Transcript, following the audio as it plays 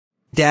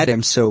Dad,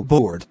 I'm so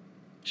bored.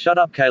 Shut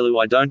up, caillou,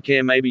 I don't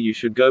care, maybe you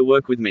should go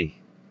work with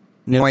me.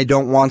 No, I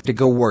don't want to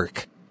go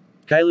work.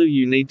 Caillou,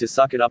 you need to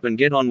suck it up and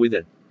get on with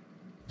it.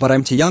 But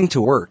I'm too young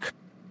to work.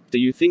 Do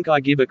you think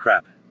I give a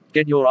crap?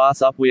 Get your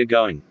ass up, we're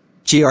going.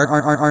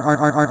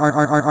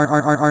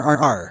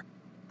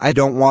 I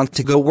don't want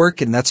to go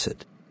work and that's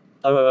it.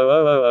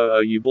 Oh,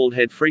 you bald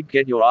head freak,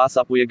 get your ass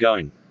up, we're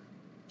going.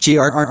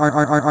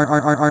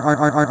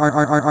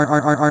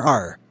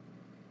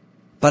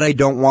 But I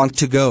don't want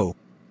to go.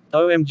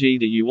 OMG,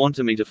 do you want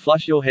me to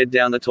flush your head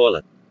down the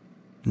toilet?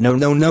 No,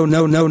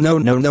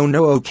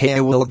 okay, I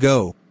will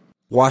go.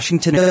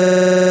 Washington,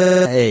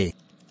 hey.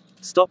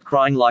 Stop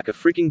crying like a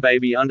freaking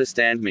baby,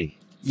 understand me.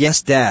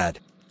 Yes, Dad.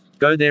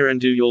 Go there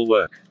and do your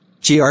work.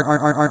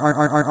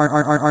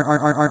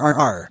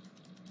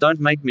 Don't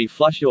make me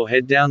flush your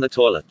head down the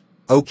toilet.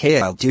 Okay,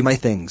 I'll do my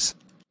things.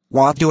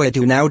 What do I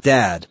do now,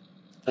 Dad?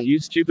 Are you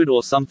stupid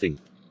or something?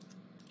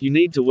 You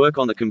need to work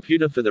on the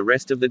computer for the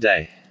rest of the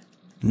day.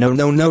 No.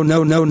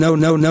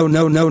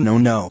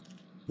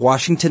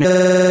 Washington,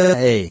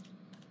 hey.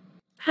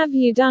 Have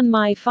you done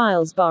my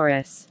files,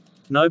 Boris?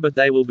 No, but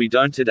they will be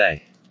done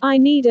today. I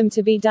need 'em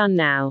to be done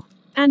now.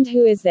 And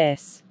who is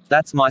this?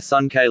 That's my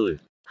son, caillou.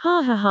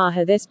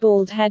 Ha, this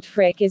bald head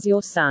frick is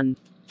your son.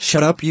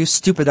 Shut up, you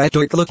stupid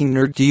idiot-looking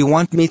nerd. Do you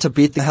want me to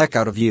beat the heck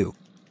out of you?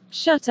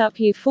 Shut up,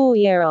 you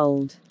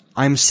 4-year-old.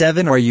 I'm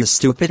 7, are you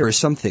stupid or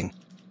something?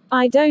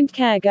 I don't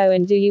care, go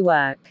and do your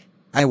work.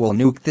 I will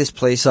nuke this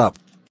place up.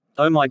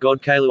 Oh my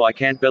god, caillou, I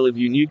can't believe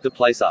you nuke the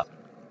place up.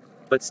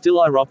 But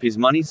still I rob his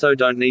money, so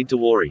don't need to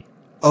worry.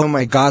 Oh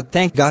my god,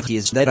 thank god he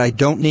is dead, I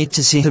don't need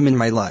to see him in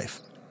my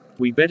life.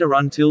 We better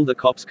run till the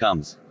cops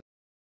comes.